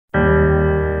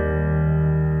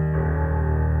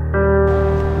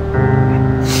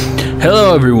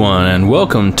Hello everyone, and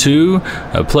welcome to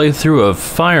a playthrough of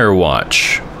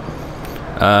Firewatch.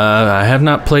 I have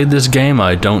not played this game.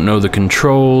 I don't know the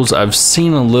controls. I've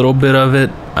seen a little bit of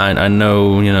it. I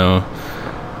know,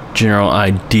 general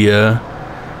idea.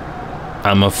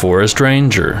 I'm a forest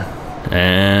ranger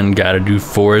and gotta do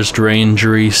forest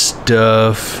rangery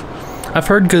stuff. I've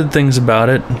heard good things about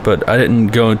it, but I didn't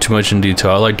go too much in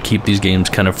detail. I like to keep these games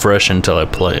kind of fresh until I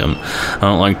play them. I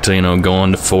don't like to, go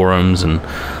onto forums and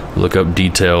look up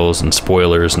details and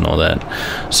spoilers and all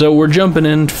that. So we're jumping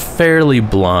in fairly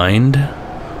blind,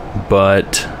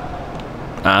 but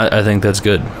I think that's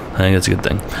good. I think that's a good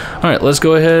thing. Alright, let's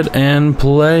go ahead and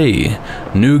play.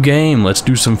 New game. Let's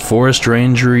do some forest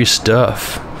rangery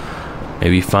stuff.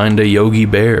 Maybe find a Yogi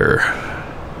Bear.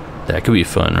 That could be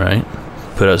fun, right?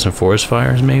 Put out some forest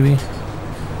fires, maybe?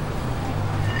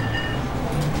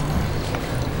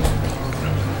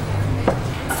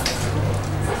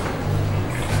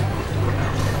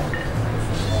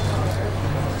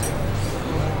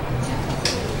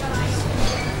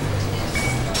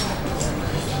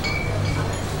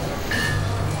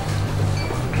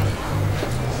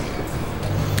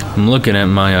 I'm looking at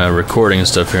my recording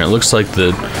stuff here. It looks like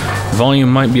the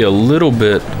volume might be a little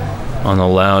bit on the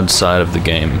loud side of the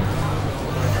game.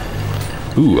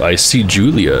 Ooh, I see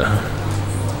Julia.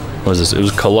 What was this? It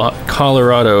was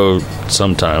Colorado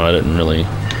sometime. I didn't really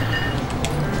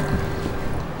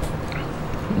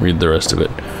read the rest of it.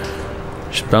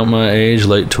 She's about my age,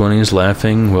 late 20s,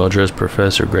 laughing, well-dressed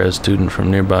professor, grad student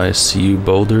from nearby CU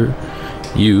Boulder.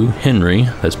 You, Henry,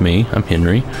 that's me, I'm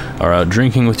Henry, are out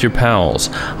drinking with your pals.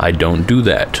 I don't do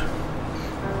that.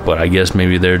 But I guess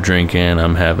maybe they're drinking,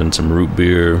 I'm having some root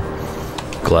beer,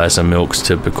 glass of milk's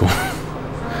typical.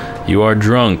 You are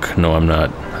drunk. No, I'm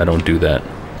not. I don't do that.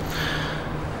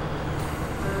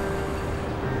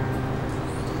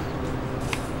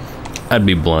 I'd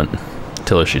be blunt.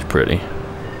 Tell her she's pretty.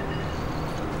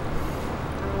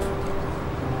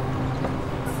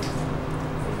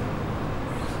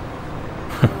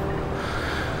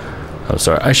 Oh,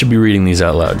 sorry. I should be reading these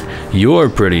out loud. You're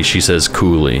pretty, she says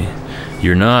coolly.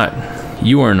 You're not.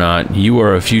 You are not. You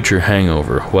are a future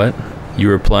hangover. What? You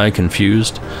reply,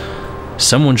 confused.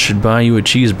 Someone should buy you a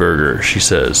cheeseburger, she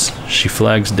says. She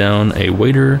flags down a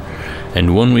waiter,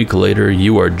 and 1 week later,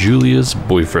 you are Julia's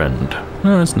boyfriend.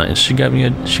 Oh, that's nice. She got me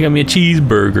a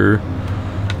cheeseburger.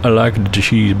 I like the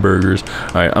cheeseburgers.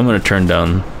 All right, I'm gonna turn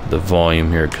down the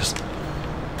volume here because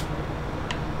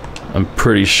I'm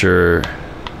pretty sure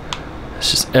it's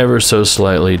just ever so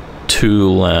slightly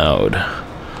too loud. I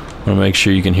want to make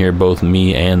sure you can hear both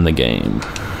me and the game.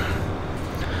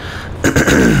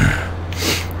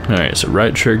 Alright, so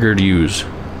right trigger to use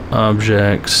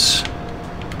objects.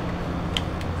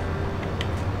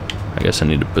 I guess I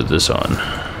need to put this on.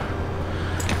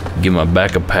 Give my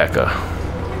back a packer.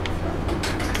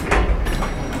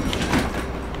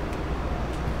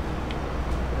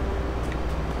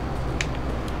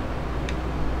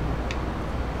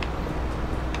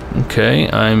 Okay,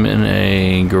 I'm in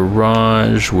a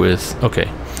garage with... Okay,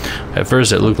 at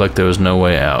first it looked like there was no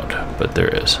way out, but there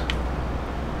is.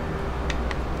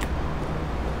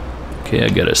 Okay, I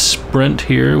got a sprint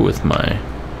here with my...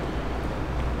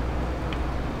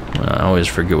 I always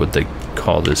forget what they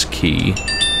call this key.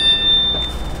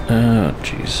 Oh,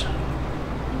 jeez.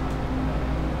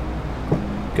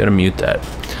 Gotta mute that.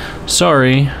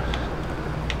 Sorry.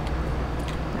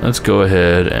 Let's go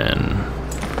ahead and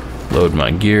load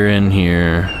my gear in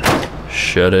here.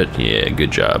 Shut it. Yeah,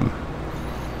 good job.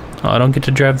 Oh, I don't get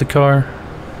to drive the car?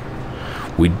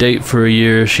 We date for a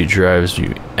year. She drives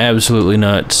you absolutely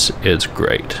nuts. It's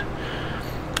great.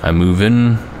 I move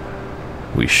in.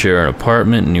 We share an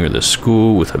apartment near the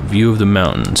school with a view of the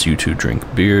mountains. You two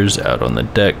drink beers out on the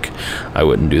deck. I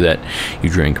wouldn't do that. You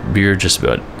drink beer just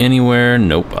about anywhere.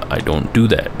 Nope, I don't do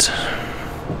that.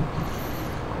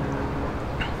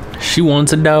 She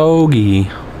wants a doggy.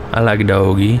 I like a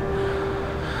doggy.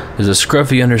 There's a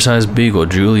scruffy, undersized beagle.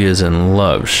 Julia is in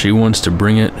love. She wants to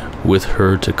bring it with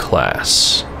her to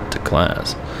class.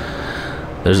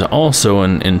 There's also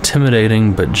an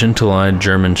intimidating but gentle-eyed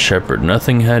German shepherd.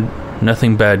 Nothing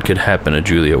bad could happen to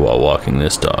Julia while walking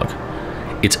this dog.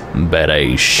 It's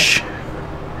badish.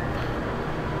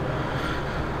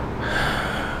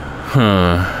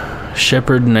 Huh.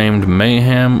 Shepherd named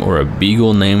Mayhem or a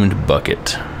beagle named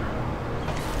Bucket?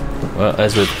 Well,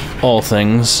 as with all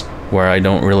things where I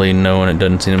don't really know and it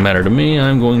doesn't seem to matter to me,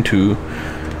 I'm going to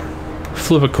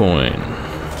flip a coin.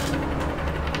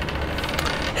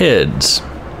 Heads.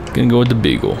 Gonna go with the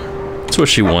beagle. That's what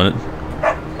she wanted.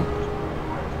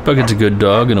 Bucket's a good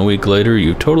dog, and a week later,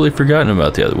 you've totally forgotten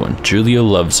about the other one. Julia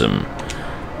loves him.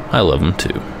 I love him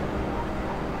too.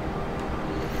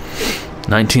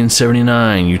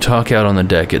 1979, you talk out on the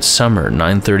deck. It's summer,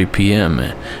 9:30 p.m.,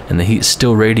 and the heat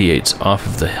still radiates off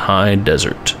of the high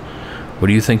desert. What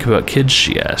do you think about kids,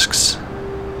 she asks.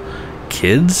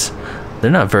 Kids? They're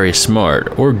not very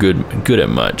smart or good at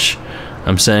much.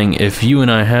 I'm saying if you and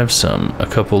I have a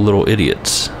couple little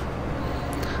idiots.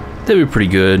 They'd be pretty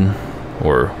good.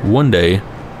 Or one day,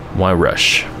 why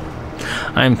rush?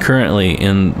 I am currently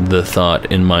in the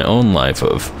thought in my own life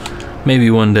of maybe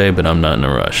one day, but I'm not in a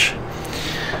rush.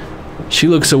 She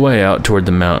looks away out toward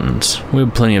the mountains. We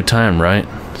have plenty of time, right?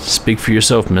 Speak for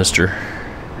yourself, mister.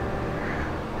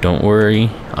 Don't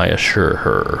worry, I assure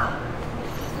her.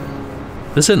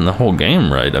 This isn't the whole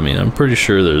game, right? I mean, I'm pretty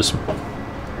sure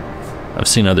I've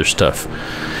seen other stuff.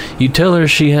 You tell her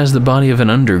she has the body of an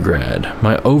undergrad.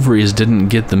 My ovaries didn't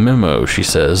get the memo, she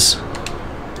says.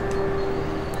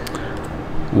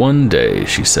 One day,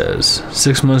 she says.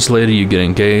 6 months later, you get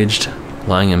engaged,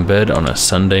 lying in bed on a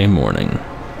Sunday morning.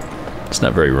 It's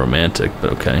not very romantic,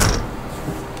 but okay.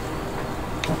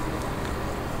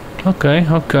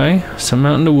 Okay. Some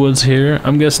out in the woods here.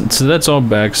 I'm guessing, so that's all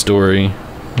backstory.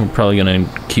 We're probably gonna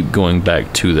keep going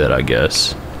back to that, I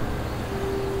guess.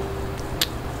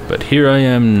 But here I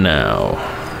am now.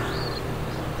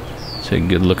 Take a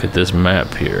good look at this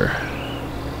map here.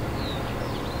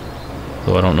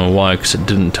 Though I don't know why, because it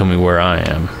didn't tell me where I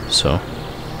am, so.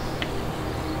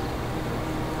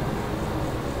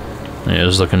 Yeah, I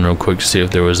was looking real quick to see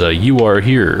if there was a "You are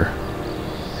here"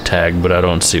 tag, but I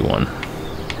don't see one.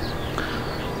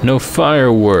 No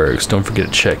fireworks. Don't forget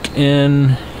to check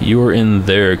in. You're in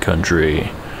their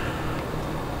country.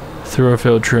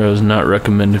 Thoroughfare trail is not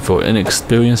recommended for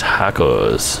inexperienced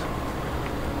hackers.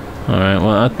 Alright,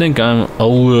 well, I think I'm a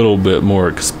little bit more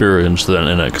experienced than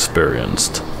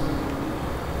inexperienced.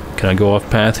 Can I go off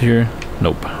path here?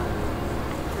 Nope.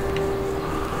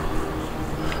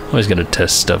 Always gotta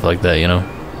test stuff like that, you know?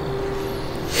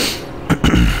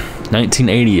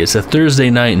 1980, it's a Thursday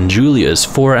night and Julia is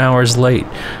 4 hours late.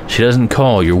 She doesn't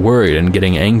call, you're worried and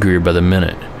getting angrier by the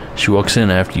minute. She walks in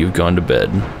after you've gone to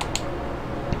bed.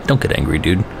 Don't get angry,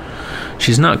 dude.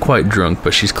 She's not quite drunk,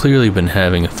 but she's clearly been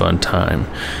having a fun time.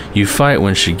 You fight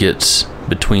when she gets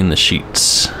between the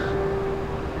sheets.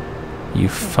 You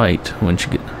fight when she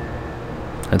gets...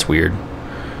 That's weird.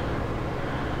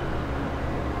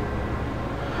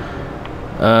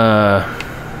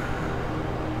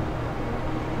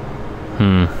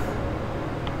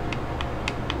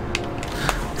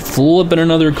 Flipping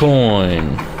another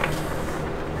coin.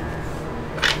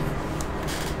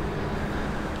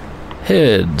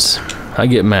 Heads. I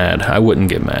get mad. I wouldn't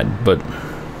get mad, but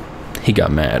he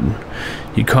got mad.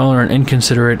 You call her an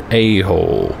inconsiderate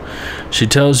a-hole. She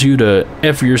tells you to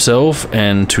F yourself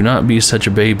and to not be such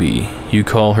a baby. You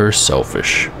call her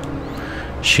selfish.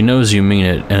 She knows you mean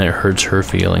it, and it hurts her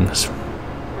feelings.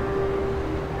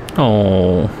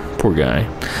 Oh, poor guy.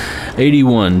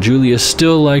 81. Julia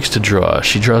still likes to draw.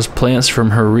 She draws plants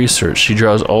from her research. She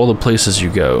draws all the places you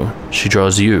go. She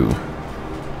draws you.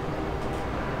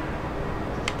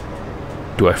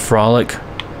 Do I frolic,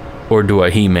 or do I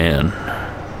He-Man?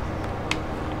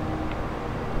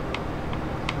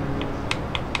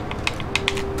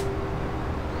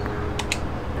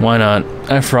 Why not?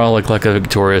 I frolic like a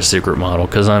Victoria's Secret model,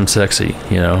 because I'm sexy,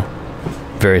 you know?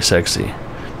 Very sexy.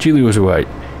 Julia was right.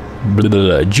 Blah, blah,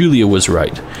 blah. Julia was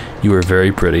right. You are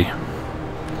very pretty.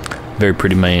 Very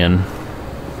pretty man.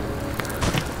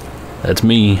 That's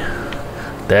me.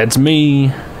 That's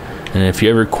me. And if you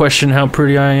ever question how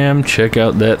pretty I am, check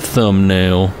out that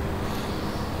thumbnail.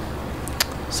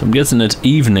 So I'm guessing it's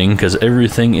evening, because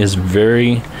everything is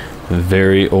very,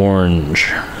 very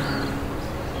orange.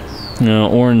 No,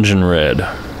 orange and red.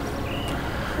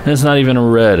 And it's not even a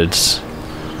red, it's...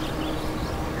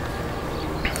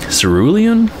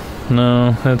 Cerulean?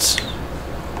 No, that's...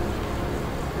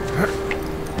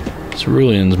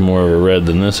 Cerulean's more of a red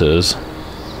than this is.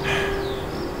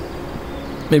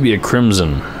 Maybe a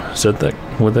crimson. Is that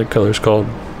what that color's called?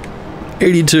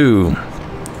 82.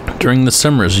 During the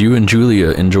summers, you and Julia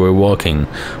enjoy walking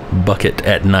Bucket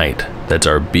at night. That's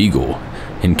our beagle,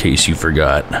 in case you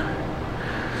forgot.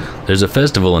 There's a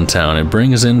festival in town. It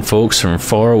brings in folks from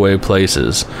faraway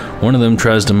places. One of them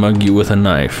tries to mug you with a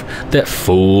knife. That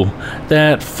fool.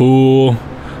 That fool.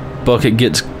 Bucket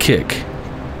gets kicked.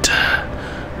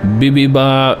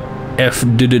 Bibi-ba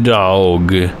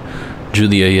F-did-a-dog.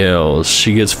 Julia yells.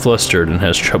 She gets flustered and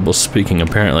has trouble speaking,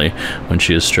 apparently, when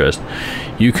she is stressed.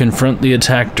 You confront the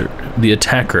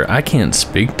attacker. I can't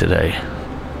speak today.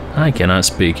 I cannot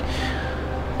speak.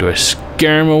 Do I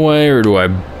scare him away, or do I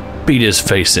beat his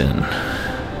face in?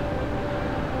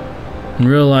 In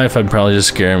real life, I'd probably just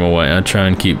scare him away. I'd try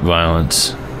and keep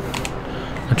violence.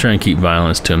 I try and keep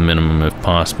violence to a minimum if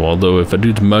possible, although if a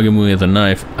dude's mugging me with a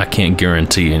knife, I can't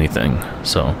guarantee anything,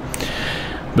 so.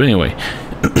 But anyway,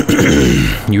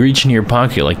 you reach into your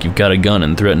pocket like you've got a gun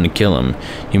and threaten to kill him.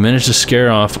 You manage to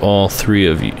scare off all three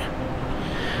of you.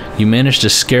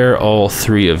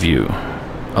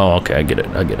 Oh, okay, I get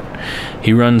it.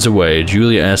 He runs away.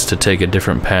 Julia asks to take a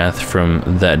different path from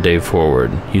that day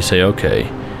forward. You say,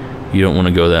 okay, you don't want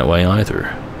to go that way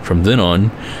either. From then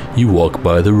on, you walk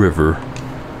by the river.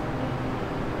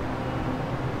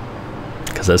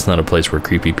 Because that's not a place where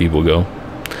creepy people go.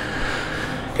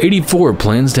 84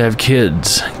 plans to have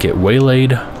kids. Get waylaid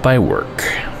by work.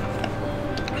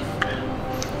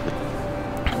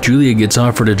 Julia gets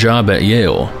offered a job at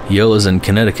Yale. Yale is in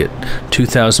Connecticut,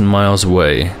 2,000 miles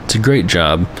away. It's a great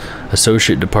job,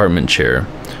 associate department chair.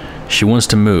 She wants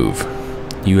to move.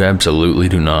 You absolutely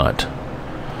do not.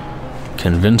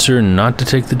 Convince her not to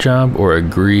take the job or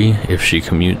agree if she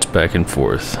commutes back and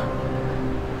forth.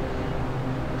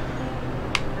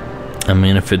 I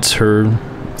mean, if it's her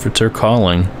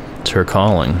calling, it's her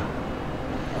calling.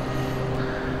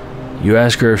 You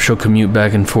ask her if she'll commute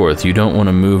back and forth. You don't want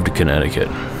to move to Connecticut.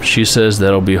 She says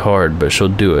that'll be hard, but she'll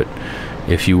do it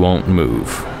if you won't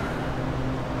move.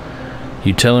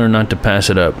 You tell her not to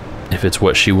pass it up if it's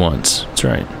what she wants. That's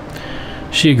right.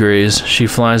 She agrees. She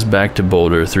flies back to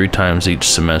Boulder 3 times each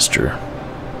semester.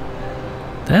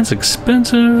 That's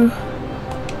expensive.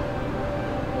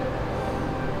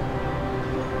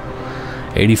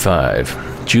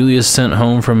 85. Julia's sent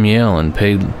home from Yale and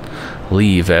paid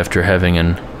leave after having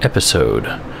an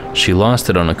episode. She lost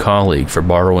it on a colleague for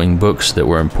borrowing books that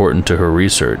were important to her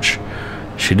research.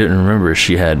 She didn't remember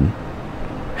she had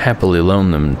happily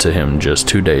loaned them to him just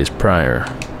 2 days prior.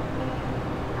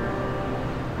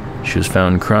 She was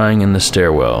found crying in the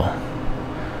stairwell.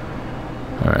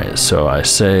 Alright, so I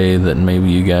say that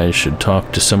maybe you guys should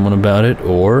talk to someone about it,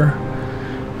 or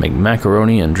make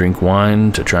macaroni and drink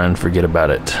wine to try and forget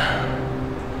about it.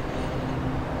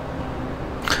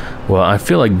 Well, I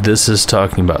feel like this is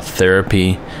talking about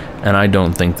therapy, and I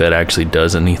don't think that actually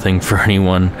does anything for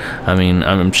anyone. I mean,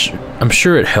 I'm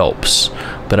sure it helps,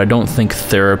 but I don't think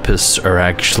therapists are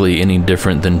actually any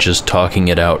different than just talking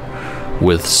it out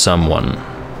with someone.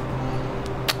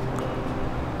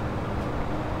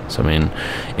 So, I mean,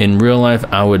 in real life,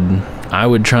 I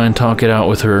would try and talk it out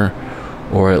with her,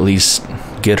 or at least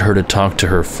get her to talk to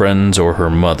her friends or her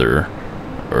mother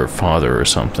or father or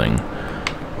something.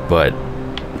 But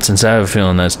since I have a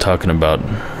feeling that's talking about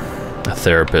a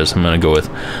therapist, I'm gonna go with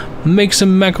make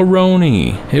some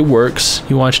macaroni. It works.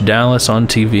 You watch Dallas on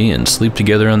TV and sleep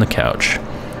together on the couch.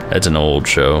 That's an old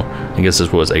show. I guess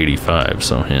this was 85,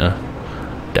 so yeah.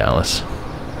 Dallas.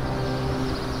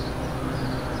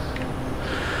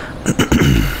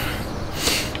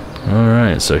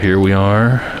 Alright, so here we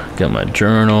are. Got my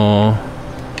journal.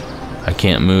 I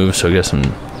can't move, so I guess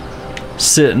I'm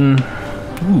sitting.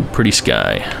 Ooh, pretty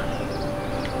sky.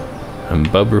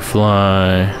 And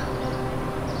butterfly.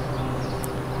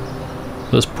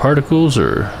 Those particles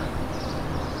are...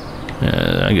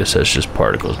 I guess that's just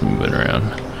particles moving around.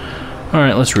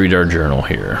 Alright, let's read our journal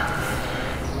here.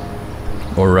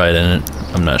 Or write in it.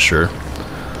 I'm not sure.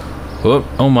 Whoop,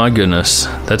 oh my goodness.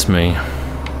 That's me.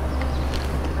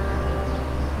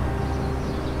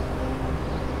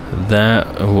 That...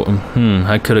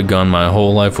 I could have gone my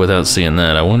whole life without seeing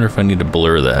that. I wonder if I need to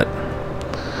blur that.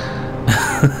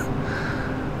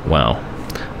 Wow.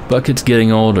 Bucket's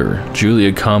getting older.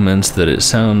 Julia comments that it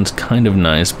sounds kind of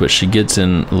nice, but she gets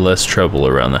in less trouble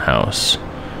around the house.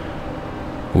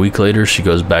 A week later, she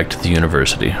goes back to the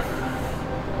university.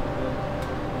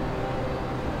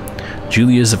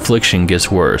 Julia's affliction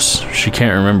gets worse. She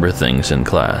can't remember things in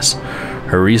class.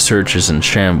 Her research is in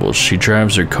shambles. She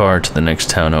drives her car to the next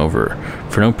town over,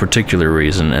 for no particular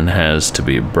reason, and has to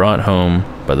be brought home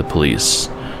by the police.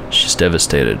 She's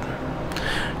devastated.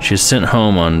 She is sent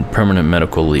home on permanent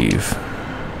medical leave.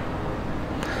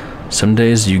 Some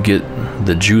days you get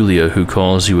the Julia who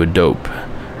calls you a dope,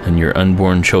 and your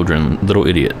unborn children little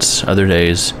idiots. Other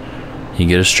days, you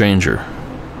get a stranger.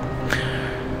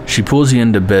 She pulls you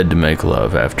into bed to make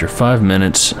love. After 5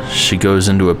 minutes, she goes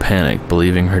into a panic,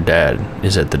 believing her dad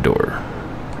is at the door.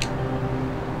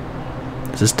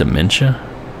 Is this dementia?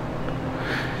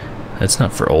 That's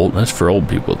not for old. That's for old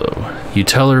people, though. You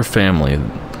tell her family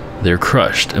they're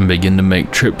crushed and begin to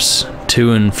make trips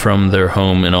to and from their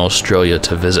home in Australia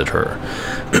to visit her.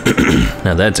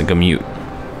 Now that's a commute.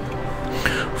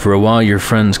 For a while, your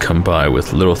friends come by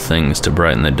with little things to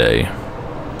brighten the day.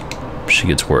 She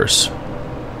gets worse.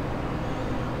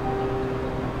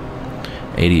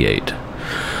 88.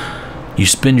 You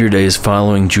spend your days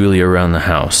following Julia around the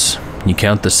house. You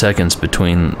count the seconds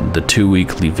between the 2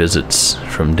 weekly visits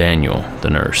from Daniel, the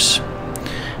nurse.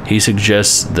 He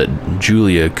suggests that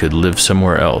Julia could live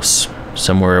somewhere else,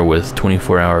 somewhere with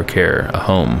 24-hour care, a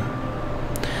home.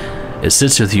 It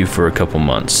sits with you for a couple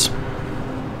months.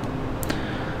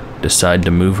 Decide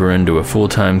to move her into a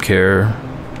full-time care,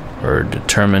 or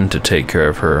determine to take care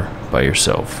of her by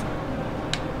yourself.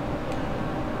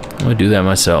 I'm gonna do that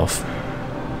myself.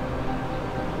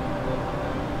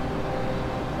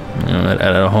 You know,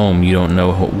 at a home, you don't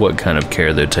know what kind of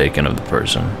care they're taking of the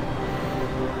person.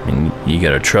 I mean, you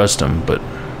gotta trust them, but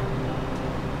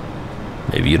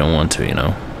maybe you don't want to, you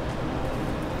know?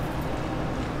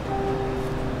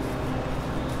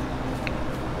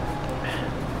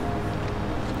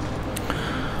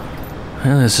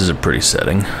 Well, this is a pretty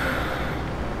setting.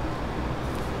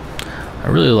 I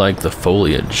really like the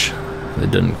foliage. They've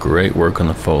done great work on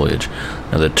the foliage.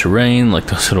 Now the terrain, like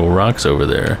those little rocks over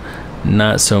there,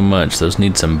 not so much. Those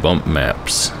need some bump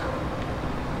maps.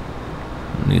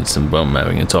 Need some bump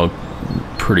mapping. It's all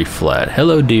pretty flat.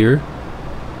 Hello, deer.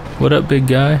 What up, big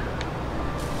guy?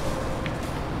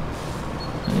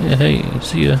 Yeah, hey,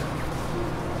 see ya.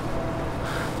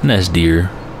 Nice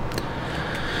deer.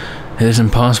 It is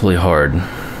impossibly hard.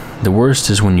 The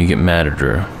worst is when you get mad at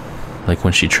her. Like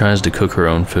when she tries to cook her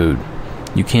own food.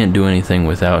 You can't do anything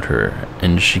without her,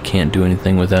 and she can't do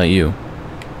anything without you.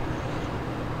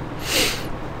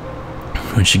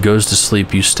 When she goes to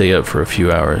sleep, you stay up for a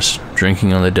few hours,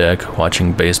 drinking on the deck,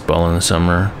 watching baseball in the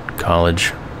summer,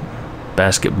 college,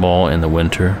 basketball in the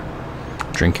winter,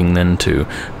 drinking then too.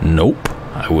 Nope,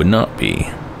 I would not be,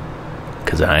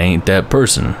 'cause I ain't that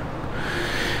person.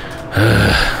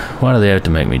 Why do they have to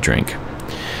make me drink?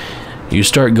 You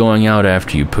start going out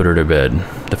after you put her to bed.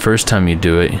 The first time you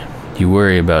do it, you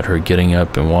worry about her getting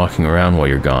up and walking around while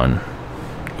you're gone.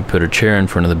 You put a chair in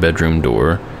front of the bedroom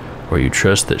door, or you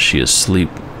trust that she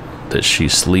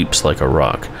sleeps like a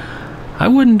rock. I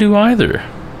wouldn't do either.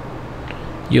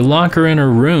 You lock her in her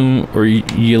room, or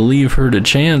you leave her to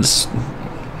chance.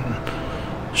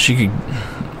 She could,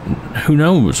 who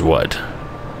knows what.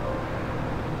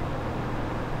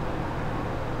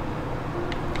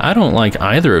 I don't like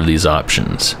either of these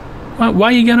options.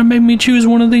 Why you gotta make me choose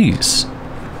one of these?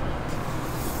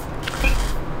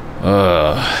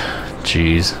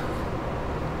 Jeez.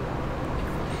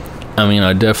 I mean,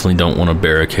 I definitely don't want to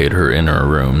barricade her in her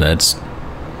room. That's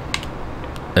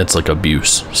like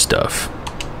abuse stuff.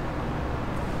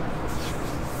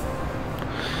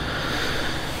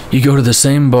 You go to the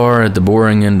same bar at the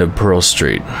boring end of Pearl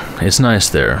Street. It's nice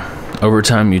there. Over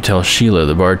time, you tell Sheila,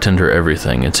 the bartender,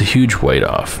 everything. It's a huge weight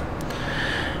off.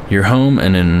 You're home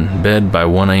and in bed by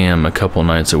 1 a.m. a couple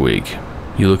nights a week.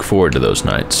 You look forward to those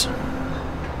nights.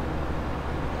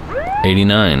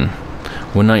 89.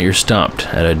 One night you're stopped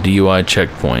at a DUI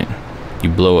checkpoint. You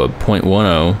blow a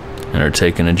 .10 and are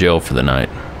taken to jail for the night.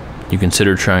 You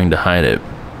consider trying to hide it,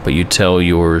 but you tell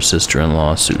your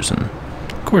sister-in-law, Susan.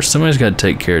 Of course, somebody's got to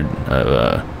take care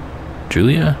of,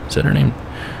 Julia? Is that her name?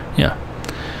 Yeah.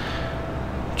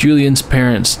 Julia's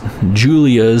parents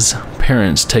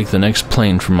take the next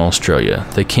plane from Australia.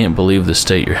 They can't believe the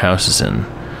state your house is in.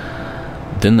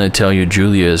 Then they tell you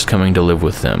Julia is coming to live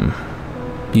with them.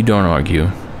 You don't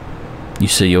argue. You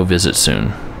say you'll visit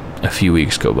soon. A few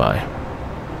weeks go by.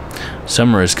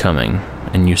 Summer is coming,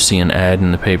 and you see an ad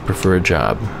in the paper for a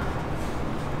job.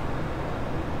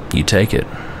 You take it.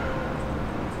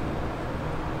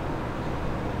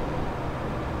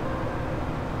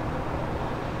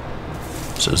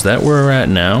 So is that where we're at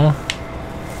now?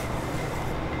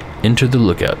 Enter the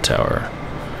lookout tower.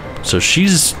 So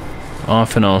she's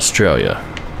off in Australia.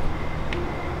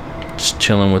 Just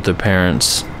chilling with the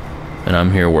parents, and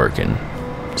I'm here working.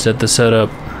 Set the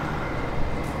setup.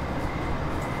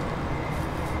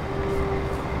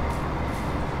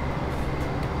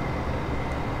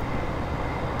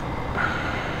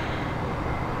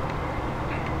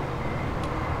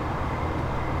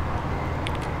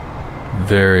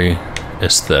 Very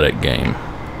aesthetic game.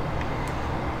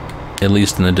 At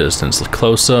least in the distance. The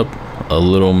close up, a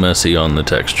little messy on the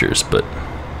textures, but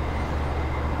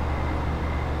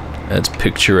that's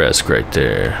picturesque right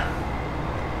there.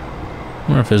 I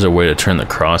wonder if there's a way to turn the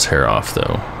crosshair off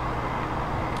though.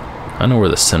 I know where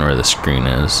the center of the screen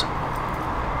is.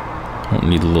 I don't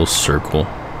need a little circle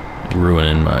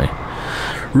ruining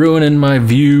my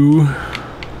view.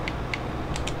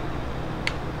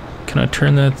 Can I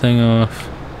turn that thing off?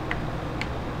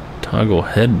 Toggle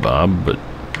head bob, but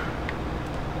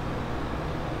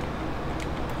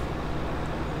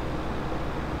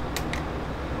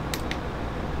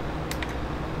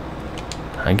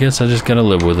I guess I just gotta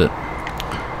live with it.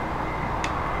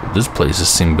 This place has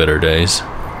seen better days.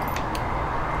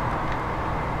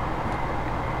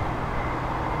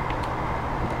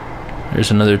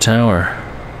 There's another tower.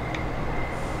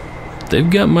 They've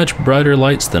got much brighter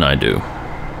lights than I do.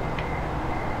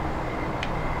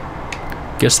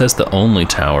 Guess that's the only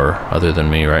tower other than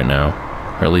me right now,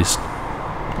 or at least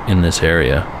in this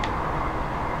area.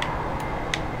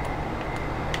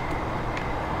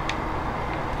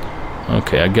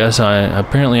 Okay, I guess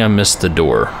apparently I missed the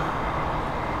door.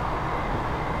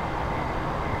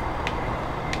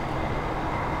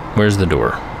 Where's the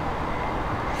door?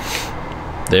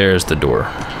 There's the door.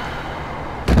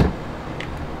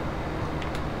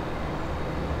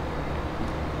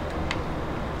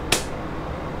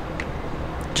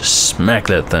 Just smack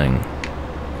that thing.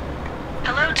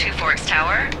 Hello, Two Forks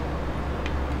Tower.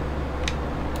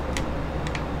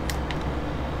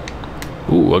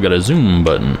 Ooh, I got a zoom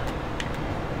button.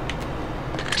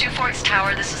 Two Forks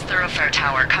Tower, this is Thoroughfare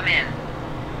Tower. Come in.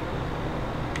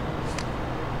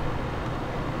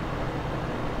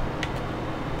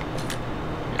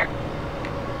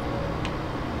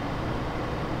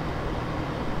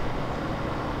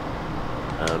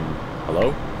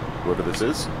 Hello? Whoever this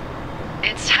is?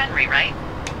 It's Henry, right?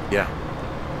 Yeah.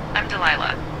 I'm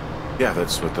Delilah. Yeah,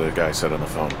 that's what the guy said on the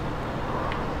phone.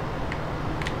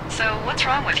 So, what's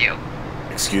wrong with you?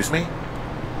 Excuse me?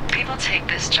 People take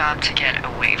this job to get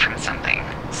away from something.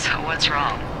 So, what's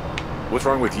wrong? What's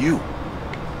wrong with you?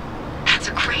 That's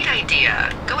a great idea.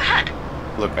 Go ahead.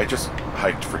 Look, I just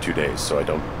hiked for 2 days, so I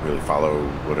don't really follow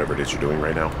whatever it is you're doing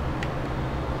right now.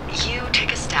 You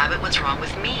take a stab at what's wrong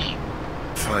with me.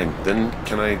 Fine, then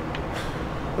can I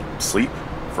sleep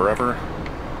forever?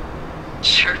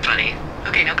 Sure, buddy.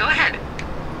 Okay, now go ahead.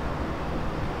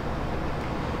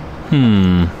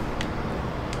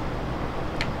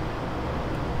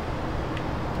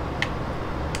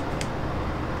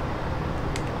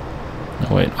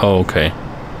 Oh, wait. Oh, okay.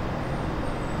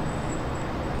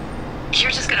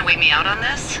 You're just gonna wait me out on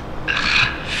this?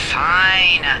 Ugh,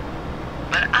 fine.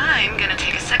 But I'm gonna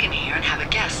take a second here and have a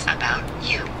guess about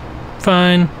you.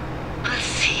 Fine. Let's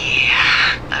see.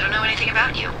 I don't know anything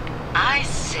about you. I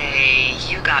say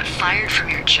you got fired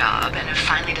from your job and have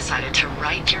finally decided to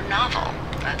write your novel.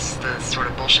 That's the sort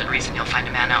of bullshit reason you'll find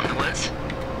a man out in the woods.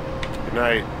 Good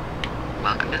night.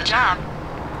 Welcome to the job.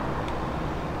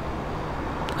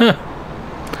 Huh.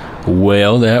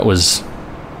 Well, that was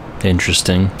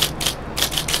interesting.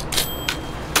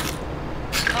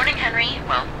 Morning, Henry.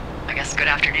 Well, I guess good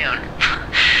afternoon.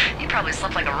 You probably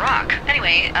slept like a rock.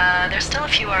 Anyway, there's still a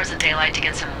few hours of daylight to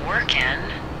get some work in.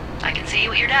 I can see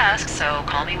you at your desk, so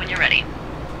call me when you're ready.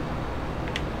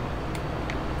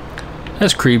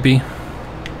 That's creepy.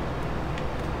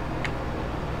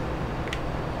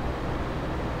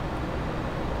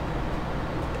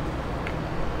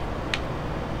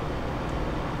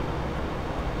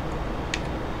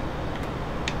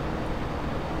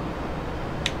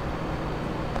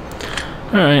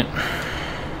 Alright.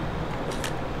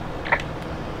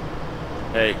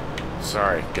 Hey,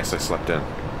 sorry, guess I slept in.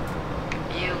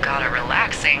 You got a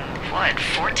relaxing,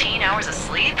 14 hours of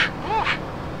sleep?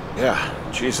 Whew. Yeah,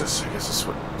 Jesus, I guess it's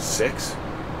what, 6?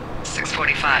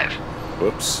 6:45.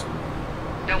 Whoops.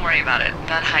 Don't worry about it.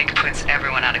 That hike puts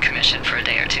everyone out of commission for a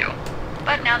day or two.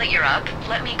 But now that you're up,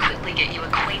 let me quickly get you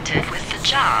acquainted with the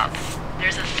job.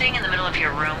 There's a thing in the middle of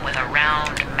your room with a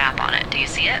round map on it. Do you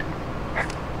see it?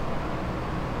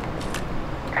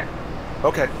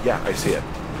 Okay, yeah, I see it.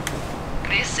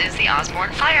 This is the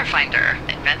Osborne Firefinder,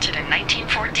 invented in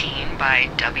 1914 by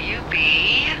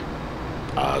W.B.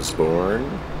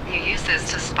 Osborne? You use this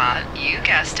to spot, you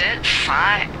guessed it,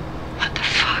 What the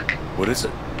fuck? What is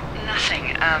it?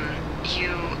 Nothing. You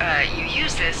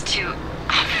use this to...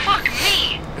 Oh, fuck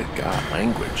me! Good God,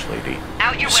 language, lady.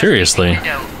 Out your Seriously?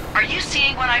 west-facing window. Are you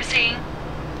seeing what I'm seeing?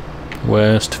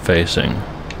 West facing.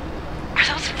 Are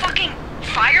those fucking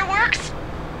fireworks?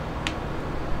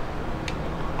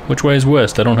 Which way is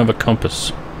west? I don't have a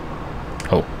compass.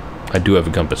 Oh, I do have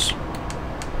a compass.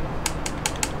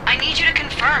 I need you to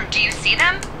confirm. Do you see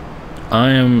them?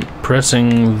 I am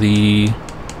pressing the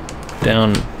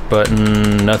down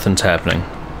button. Nothing's happening.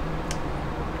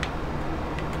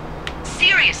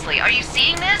 Seriously, are you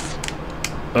seeing this?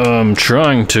 I'm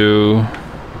trying to.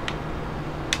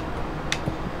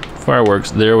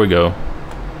 Fireworks. There we go.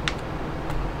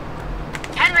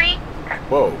 Henry?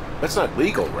 Whoa, that's not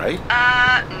legal, right?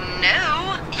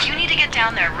 No. You need to get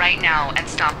down there right now and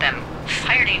stop them.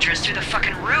 Fire danger is through the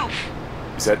fucking roof.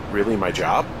 Is that really my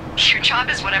job? Your job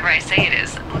is whatever I say it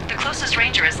is. Look, the closest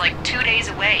ranger is like 2 days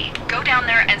away. Go down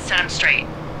there and set him straight.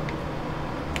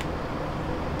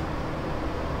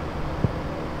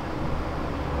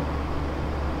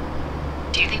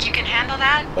 Do you think you can handle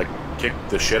that? Like, kick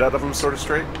the shit out of them sort of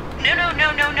straight? No.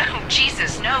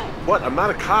 Jesus, no. What? I'm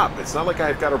not a cop. It's not like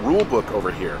I've got a rule book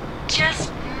over here.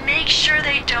 Just make sure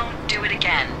they don't do it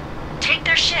again. Take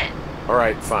their shit.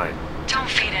 Alright, fine. Don't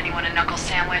feed anyone a knuckle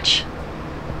sandwich.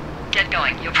 Get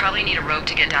going. You'll probably need a rope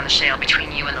to get down the shale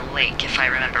between you and the lake, if I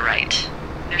remember right.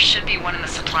 There should be one in the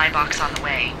supply box on the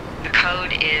way. The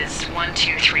code is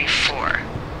 1234.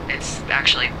 It's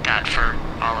actually that for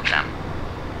all of them.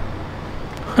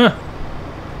 Huh.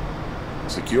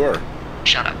 Secure.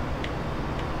 Shut up.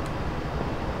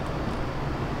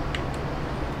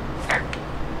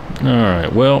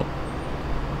 Alright, well.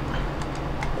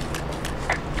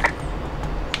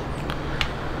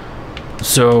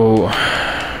 So,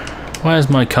 why is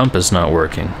my compass not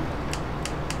working?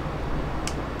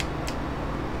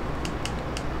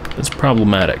 It's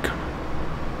problematic.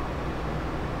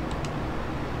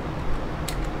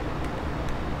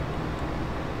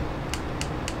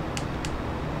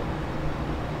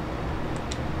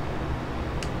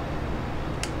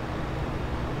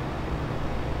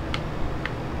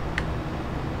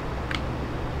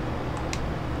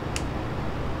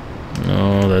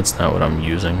 No, that's not what I'm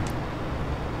using.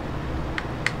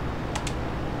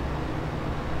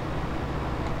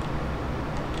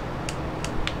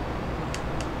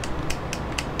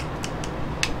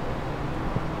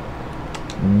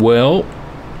 Well,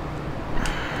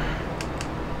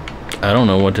 I don't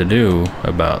know what to do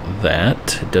about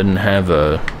that. It doesn't have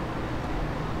a...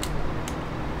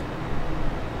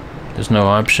 There's no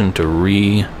option to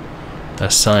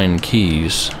reassign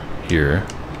keys here.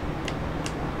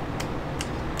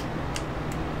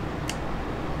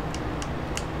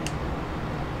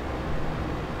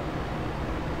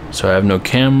 So I have no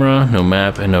camera, no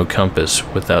map, and no compass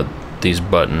without these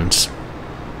buttons.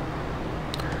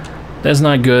 That's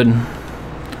not good.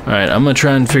 Alright, I'm gonna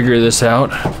try and figure this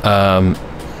out.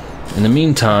 In the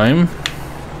meantime,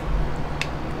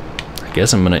 I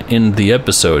guess I'm gonna end the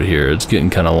episode here. It's getting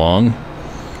kind of long.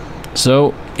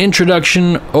 So,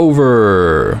 introduction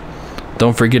over.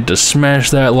 Don't forget to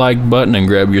smash that like button and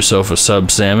grab yourself a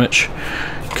sub sandwich.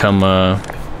 Come,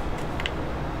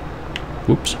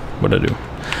 whoops, what'd I do?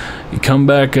 You come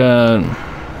back a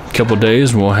couple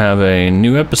days and we'll have a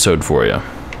new episode for you.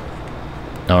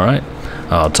 Alright,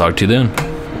 I'll talk to you then.